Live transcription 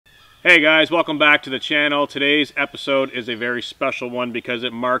Hey guys, welcome back to the channel. Today's episode is a very special one because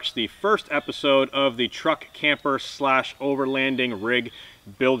it marks the first episode of the truck camper slash overlanding rig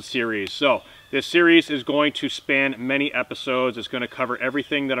build series. So this series is going to span many episodes. It's going to cover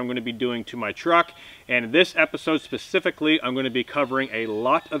everything that I'm going to be doing to my truck. And this episode specifically, I'm going to be covering a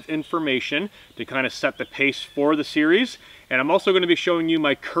lot of information to kind of set the pace for the series. And I'm also going to be showing you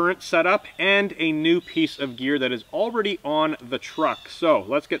my current setup and a new piece of gear that is already on the truck. So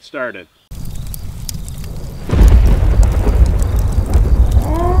let's get started.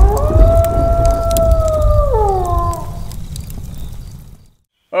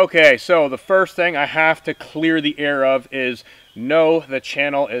 Okay, so the first thing I have to clear the air of is no, the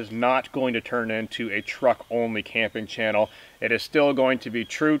channel is not going to turn into a truck-only camping channel. It is still going to be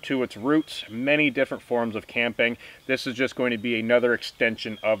true to its roots, many different forms of camping. This is just going to be another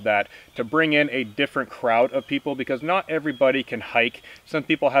extension of that to bring in a different crowd of people because not everybody can hike. Some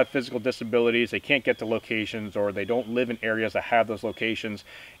people have physical disabilities, they can't get to locations, or they don't live in areas that have those locations.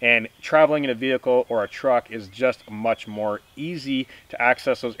 And traveling in a vehicle or a truck is just much more easy to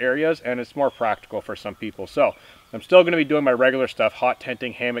access those areas, and it's more practical for some people. So I'm still going to be doing my regular stuff, hot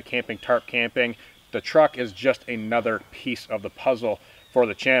tenting, hammock camping, tarp camping. The truck is just another piece of the puzzle for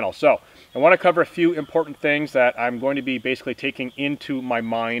the channel. So I want to cover a few important things that I'm going to be basically taking into my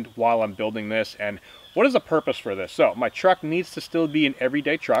mind while I'm building this, and what is the purpose for this. So my truck needs to still be an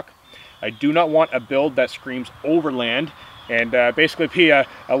everyday truck. I do not want a build that screams overland and basically be a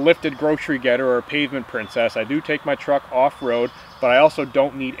lifted grocery getter or a pavement princess. I do take my truck off-road, but I also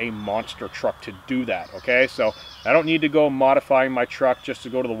don't need a monster truck to do that, okay? So I don't need to go modifying my truck just to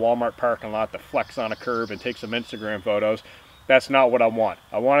go to the Walmart parking lot to flex on a curb and take some Instagram photos. That's not what I want.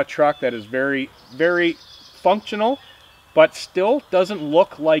 I want a truck that is very, very functional, but still doesn't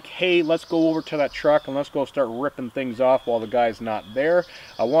look like, hey, let's go over to that truck and let's go start ripping things off while the guy's not there.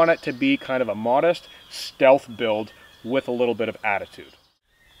 I want it to be kind of a modest stealth build with a little bit of attitude.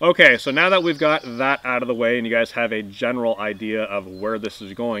 Okay, so now that we've got that out of the way and you guys have a general idea of where this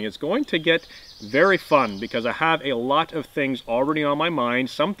is going, it's going to get very fun because I have a lot of things already on my mind.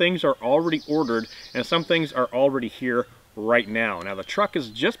 Some things are already ordered and some things are already here right now. Now the truck is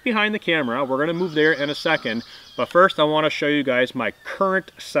just behind the camera. We're going to move there in a second, but first I want to show you guys my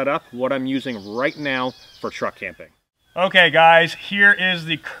current setup, what I'm using right now for truck camping. Okay guys, here is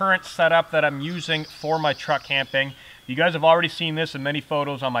the current setup that I'm using for my truck camping. You guys have already seen this in many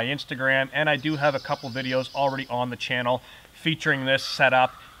photos on my Instagram, and I do have a couple videos already on the channel featuring this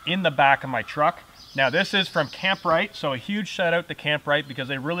setup in the back of my truck. Now this is from Camprite, so a huge shout out to Camprite because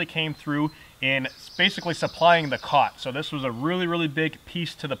they really came through in basically supplying the cot. So this was a really big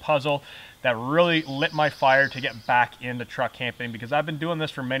piece to the puzzle that really lit my fire to get back into truck camping because I've been doing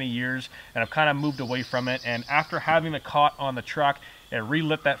this for many years and I've kind of moved away from it, and after having the cot on the truck, it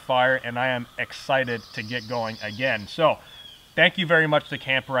relit that fire and I am excited to get going again. So thank you very much to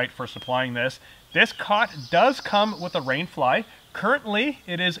Camprite for supplying this. This cot does come with a rain fly. Currently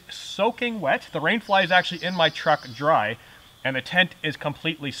it is soaking wet. The rain fly is actually in my truck dry and the tent is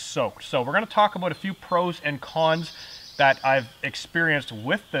completely soaked. So we're going to talk about a few pros and cons that I've experienced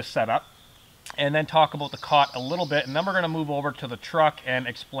with this setup, and then talk about the cot a little bit, and then we're going to move over to the truck and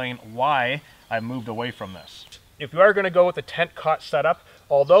explain why I moved away from this. If you are going to go with the tent cot setup,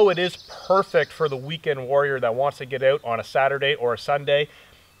 although it is perfect for the weekend warrior that wants to get out on a Saturday or a Sunday,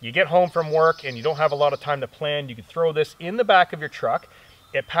 you get home from work and you don't have a lot of time to plan, you can throw this in the back of your truck.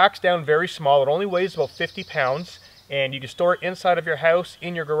 It packs down very small. It only weighs about 50 pounds. And you can store it inside of your house,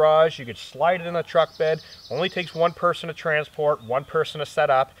 in your garage. You could slide it in a truck bed. Only takes one person to transport, one person to set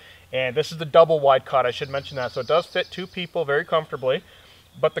up. And this is the double wide cot, I should mention that. So it does fit two people very comfortably.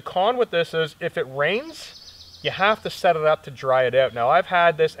 But the con with this is if it rains, you have to set it up to dry it out. Now I've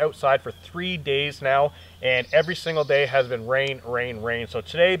had this outside for 3 days now, and every single day has been rain, rain, rain. So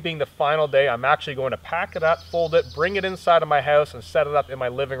today being the final day, I'm actually going to pack it up, fold it, bring it inside of my house, and set it up in my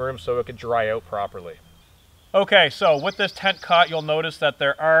living room so it could dry out properly. Okay, so with this tent cot, you'll notice that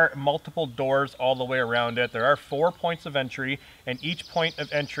there are multiple doors all the way around it. There are 4 points of entry, and each point of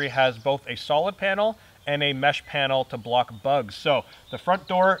entry has both a solid panel and a mesh panel to block bugs. So the front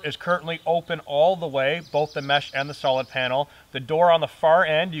door is currently open all the way, both the mesh and the solid panel. The door on the far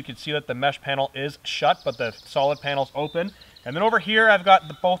end, you can see that the mesh panel is shut, but the solid panel is open. And then over here, I've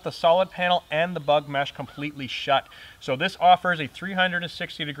got both the solid panel and the bug mesh completely shut. So this offers a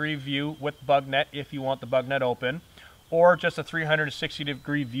 360-degree view with bug net if you want the bug net open, or just a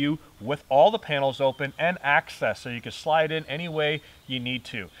 360-degree view with all the panels open and access, so you can slide in any way you need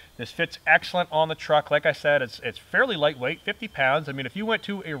to. This fits excellent on the truck. Like I said, it's fairly lightweight, 50 pounds. I mean, if you went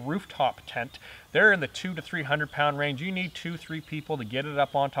to a rooftop tent, they're in the 200 to 300 pound range. You need 2-3 people to get it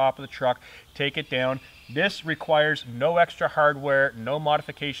up on top of the truck, take it down. This requires no extra hardware, no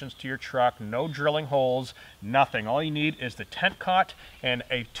modifications to your truck, no drilling holes, nothing. All you need is the tent cot and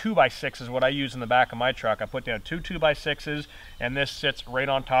a 2x6 is what I use in the back of my truck. I put down 2 2x6s and this sits right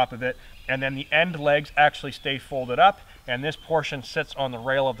on top of it. And then the end legs actually stay folded up and this portion sits on the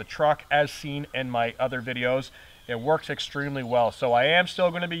rail of the truck as seen in my other videos. It works extremely well. So I am still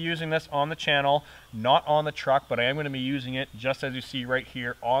going to be using this on the channel, not on the truck, but I am going to be using it just as you see right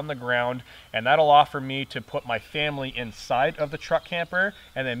here on the ground. And that'll offer me to put my family inside of the truck camper.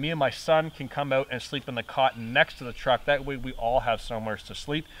 And then me and my son can come out and sleep in the cot next to the truck. That way we all have somewhere to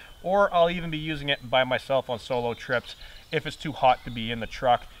sleep. Or I'll even be using it by myself on solo trips if it's too hot to be in the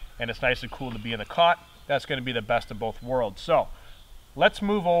truck and it's nice and cool to be in the cot. That's going to be the best of both worlds. So let's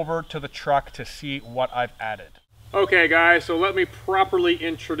move over to the truck to see what I've added. Okay guys, so let me properly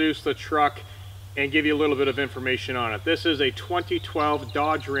introduce the truck and give you a little bit of information on it. This is a 2012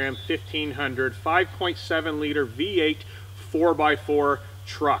 Dodge Ram 1500 5.7 liter V8 4x4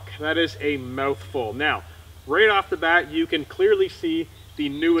 truck. That is a mouthful. Now, right off the bat, you can clearly see the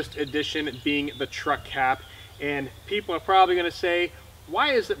newest addition being the truck cap. And people are probably going to say,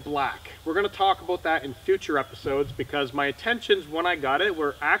 why is it black? We're going to talk about that in future episodes because my intentions when I got it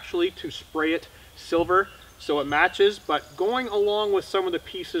were actually to spray it silver so it matches, but going along with some of the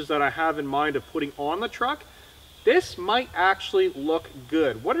pieces that I have in mind of putting on the truck, this might actually look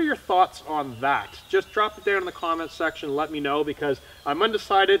good. What are your thoughts on that? Just drop it down in the comments section, let me know, because I'm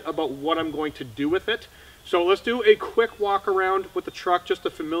undecided about what I'm going to do with it. So let's do a quick walk around with the truck just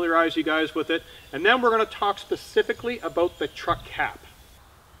to familiarize you guys with it, and then we're going to talk specifically about the truck cap.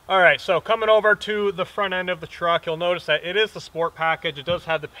 Alright, so coming over to the front end of the truck, you'll notice that it is the sport package. It does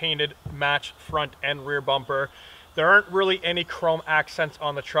have the painted match front and rear bumper. There aren't really any chrome accents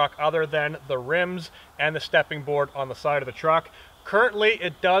on the truck other than the rims and the stepping board on the side of the truck. Currently,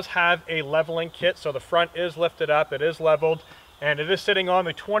 it does have a leveling kit, so the front is lifted up, it is leveled, and it is sitting on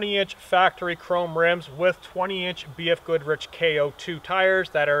the 20-inch factory chrome rims with 20-inch BF Goodrich KO2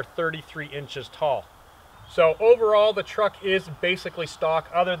 tires that are 33 inches tall. So overall, the truck is basically stock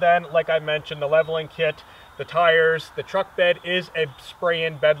other than, like I mentioned, the leveling kit, the tires. The truck bed is a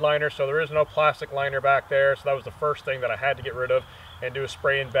spray-in bed liner, so there is no plastic liner back there. So that was the first thing that I had to get rid of and do a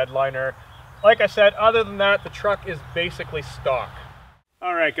spray-in bed liner. Like I said, other than that, the truck is basically stock.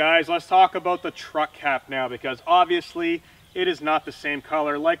 All right, guys, let's talk about the truck cap now because obviously it is not the same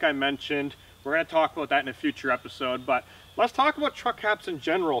color. Like I mentioned, we're going to talk about that in a future episode, but let's talk about truck caps in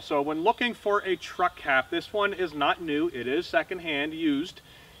general. So when looking for a truck cap, this one is not new. It is secondhand used.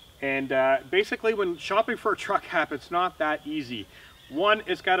 And basically when shopping for a truck cap, it's not that easy. One,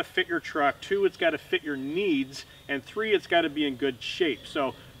 it's got to fit your truck. Two, it's got to fit your needs. And three, it's got to be in good shape.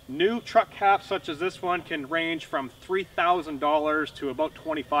 So new truck caps such as this one can range from $3,000 to about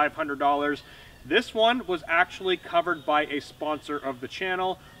 $2,500. This one was actually covered by a sponsor of the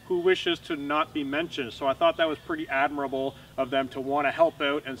channel who wishes to not be mentioned. So I thought that was pretty admirable of them to want to help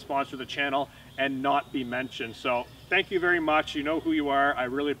out and sponsor the channel and not be mentioned. So thank you very much. You know who you are. I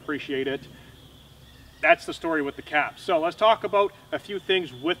really appreciate it. That's the story with the cap. So let's talk about a few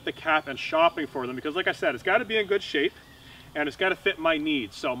things with the cap and shopping for them, because like I said, it's got to be in good shape and it's got to fit my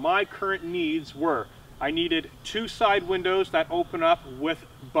needs. So my current needs were, I needed 2 side windows that open up with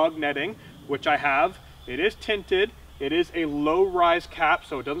bug netting, which I have. It is tinted. It is a low rise cap,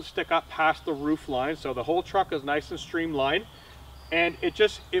 so it doesn't stick up past the roof line. So the whole truck is nice and streamlined, and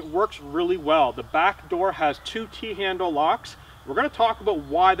it works really well. The back door has 2 T-handle locks. We're going to talk about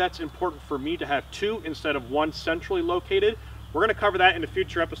why that's important for me to have 2 instead of 1 centrally located. We're going to cover that in a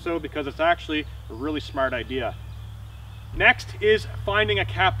future episode because it's actually a really smart idea. Next is finding a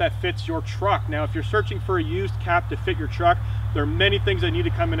cap that fits your truck. Now, if you're searching for a used cap to fit your truck, there are many things that need to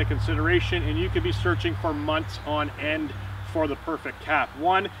come into consideration, and you could be searching for months on end for the perfect cap.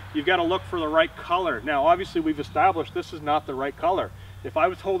 One, you've got to look for the right color. Now, obviously, we've established this is not the right color. If I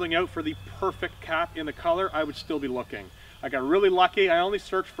was holding out for the perfect cap in the color, I would still be looking. I got really lucky. I only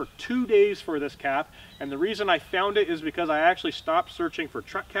searched for 2 days for this cap, and the reason I found it is because I actually stopped searching for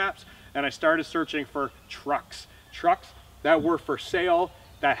truck caps and I started searching for trucks. Trucks that were for sale,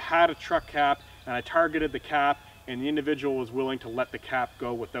 that had a truck cap, and I targeted the cap, and the individual was willing to let the cap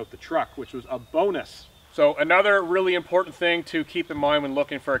go without the truck, which was a bonus. So another really important thing to keep in mind when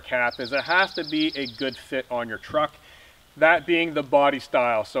looking for a cap is it has to be a good fit on your truck, that being the body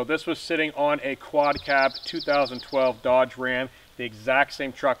style. So this was sitting on a quad cab 2012 Dodge Ram, the exact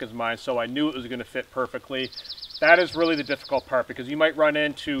same truck as mine, so I knew it was going to fit perfectly. That is really the difficult part, because you might run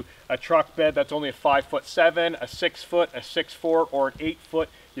into a truck bed that's only a 5'7", a 6 foot, a 6'4", or an 8 foot.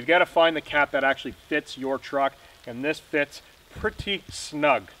 You've got to find the cap that actually fits your truck, and this fits pretty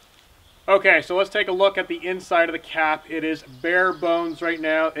snug. Okay, so let's take a look at the inside of the cap. It is bare bones right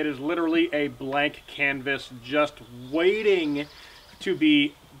now. It is literally a blank canvas just waiting to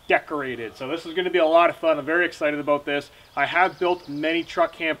be decorated. So this is going to be a lot of fun. I'm very excited about this. I have built many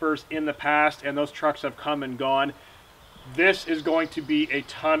truck campers in the past, and those trucks have come and gone. This is going to be a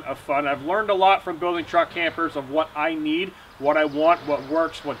ton of fun. I've learned a lot from building truck campers of what I need, what I want, what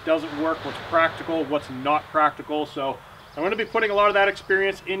works, what doesn't work, what's practical, what's not practical. So I'm going to be putting a lot of that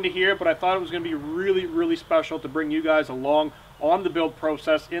experience into here, but I thought it was going to be really, really special to bring you guys along on the build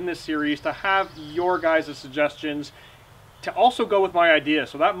process in this series, to have your guys' suggestions, to also go with my ideas.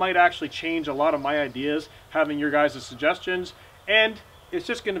 So that might actually change a lot of my ideas, having your guys' suggestions, and it's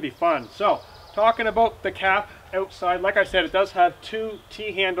just going to be fun. So talking about the cap outside, like I said, it does have two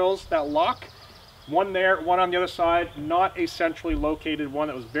T-handles that lock. One there, one on the other side, not a centrally located one.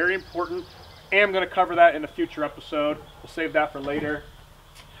 That was very important. And I'm going to cover that in a future episode. We'll save that for later.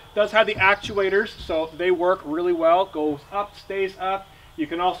 It does have the actuators, so they work really well. Goes up, stays up. You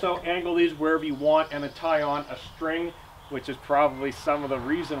can also angle these wherever you want and then tie on a string, which is probably some of the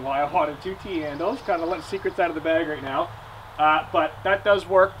reason why I wanted two T-handles. Kind of letting secrets out of the bag right now. But that does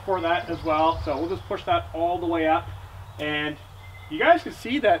work for that as well. So we'll just push that all the way up. And you guys can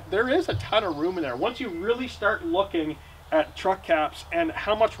see that there is a ton of room in there. Once you really start looking at truck caps and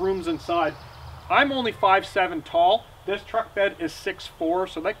how much room's inside, I'm only 5'7" tall. This truck bed is 6'4",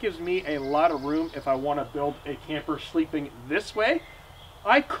 so that gives me a lot of room if I want to build a camper sleeping this way.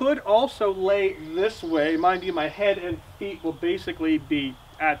 I could also lay this way. Mind you, my head and feet will basically be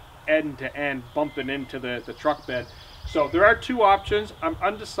at end to end, bumping into the truck bed. So there are two options. I'm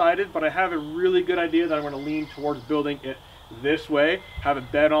undecided, but I have a really good idea that I'm going to lean towards building it this way, have a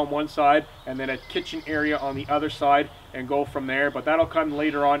bed on one side and then a kitchen area on the other side, and go from there. But that'll come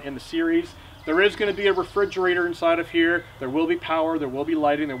later on in the series. There is going to be a refrigerator inside of here. There will be power, there will be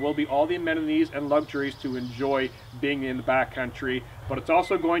lighting, there will be all the amenities and luxuries to enjoy being in the backcountry. But it's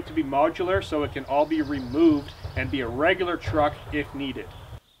also going to be modular, so it can all be removed and be a regular truck if needed.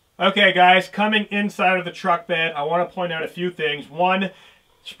 Okay guys, coming inside of the truck bed, I want to point out a few things. One,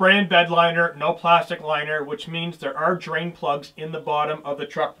 spray and bed liner, no plastic liner, which means there are drain plugs in the bottom of the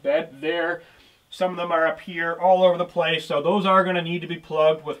truck bed there. Some of them are up here all over the place, so those are going to need to be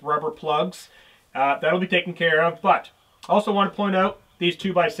plugged with rubber plugs. That'll be taken care of. But also want to point out these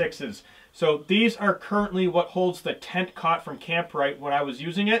 2x6s. So these are currently what holds the tent cot from Camprite when I was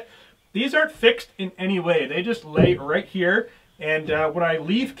using it. These aren't fixed in any way. They just lay right here. And when I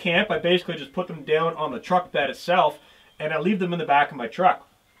leave camp, I basically just put them down on the truck bed itself, and I leave them in the back of my truck.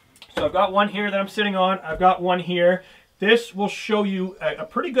 So I've got one here that I'm sitting on. I've got one here. This will show you a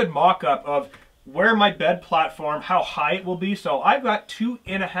pretty good mock-up of where my bed platform, how high it will be. So I've got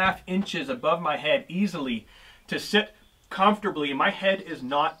 2.5 inches above my head easily to sit comfortably. My head is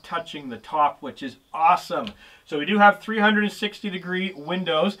not touching the top, which is awesome. So we do have 360-degree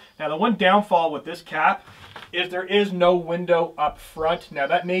windows. Now the one downfall with this cap is there is no window up front. Now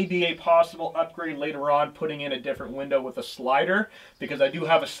that may be a possible upgrade later on, putting in a different window with a slider, because I do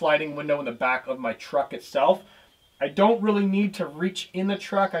have a sliding window in the back of my truck itself. I don't really need to reach in the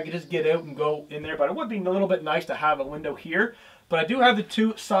truck. I can just get out and go in there, but it would be a little bit nice to have a window here. But I do have the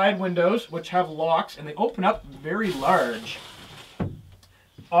two side windows, which have locks, and they open up very large,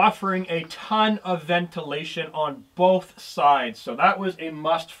 offering a ton of ventilation on both sides. So that was a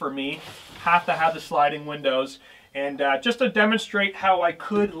must for me. Have to have the sliding windows. And just to demonstrate how I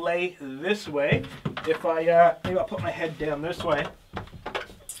could lay this way, if I, maybe I'll put my head down this way.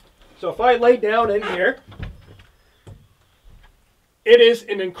 So if I lay down in here, it is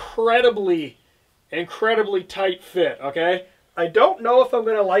an incredibly tight fit, okay? I don't know if I'm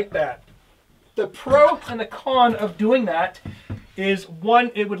going to like that. The pro and the con of doing that is, one,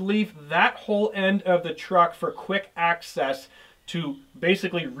 it would leave that whole end of the truck for quick access to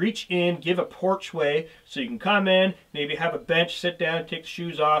basically reach in, give a porchway, so you can come in, maybe have a bench, sit down, take the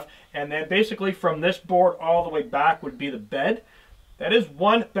shoes off, and then basically from this board all the way back would be the bed. That is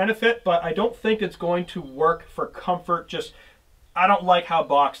one benefit, but I don't think it's going to work for comfort. Just, I don't like how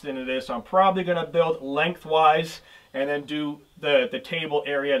boxed in it is, so I'm probably going to build lengthwise and then do the table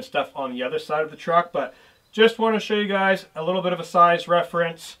area and stuff on the other side of the truck. But just want to show you guys a little bit of a size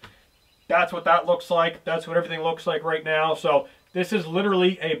reference. That's what that looks like. That's what everything looks like right now. So this is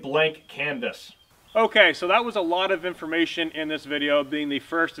literally a blank canvas. Okay, so that was a lot of information in this video, being the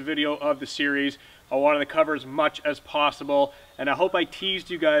first video of the series. I wanted to cover as much as possible, and I hope I teased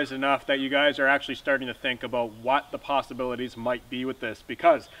you guys enough that you guys are actually starting to think about what the possibilities might be with this,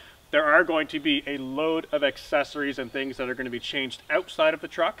 because there are going to be a load of accessories and things that are going to be changed outside of the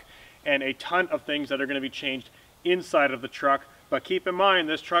truck, and a ton of things that are going to be changed inside of the truck. But keep in mind,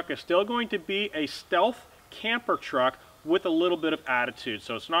 this truck is still going to be a stealth camper truck with a little bit of attitude.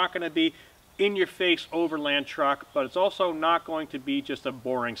 So it's not going to be in your face overland truck, but it's also not going to be just a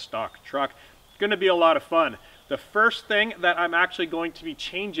boring stock truck. It's going to be a lot of fun. The first thing that I'm actually going to be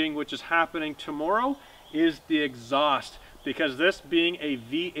changing, which is happening tomorrow, is the exhaust. Because this being a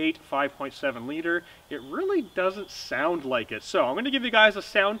V8 5.7 liter, it really doesn't sound like it. So I'm going to give you guys a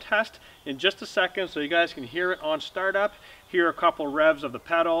sound test in just a second so you guys can hear it on startup, hear a couple revs of the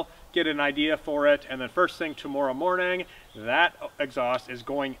pedal, get an idea for it, and then first thing tomorrow morning, that exhaust is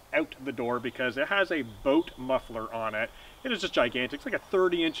going out the door because it has a boat muffler on it. It is just gigantic. It's like a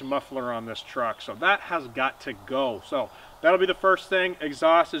 30-inch muffler on this truck, so that has got to go. So that'll be the first thing.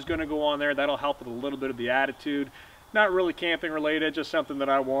 Exhaust is going to go on there. That'll help with a little bit of the attitude. Not really camping related, just something that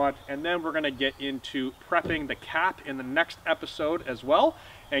I want. And then we're going to get into prepping the cap in the next episode as well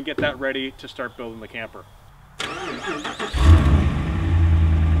and get that ready to start building the camper.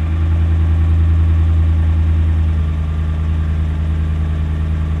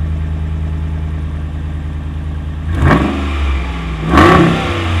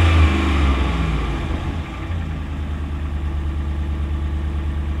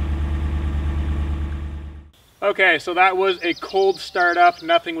 Okay, so that was a cold startup.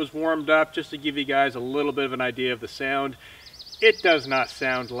 Nothing was warmed up, just to give you guys a little bit of an idea of the sound. It does not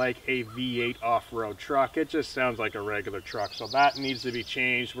sound like a V8 off-road truck. It just sounds like a regular truck. So that needs to be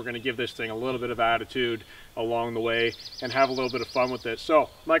changed. We're going to give this thing a little bit of attitude along the way and have a little bit of fun with it. So,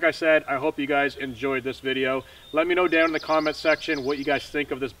 like I said, I hope you guys enjoyed this video. Let me know down in the comment section what you guys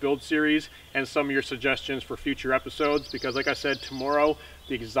think of this build series and some of your suggestions for future episodes, because like I said, tomorrow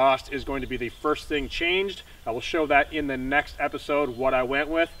the exhaust is going to be the first thing changed. I will show that in the next episode, what I went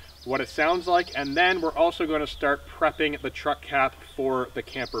with, what it sounds like, and then we're also going to start prepping the truck cap for the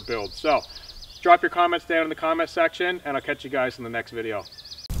camper build. So drop your comments down in the comment section, and I'll catch you guys in the next video.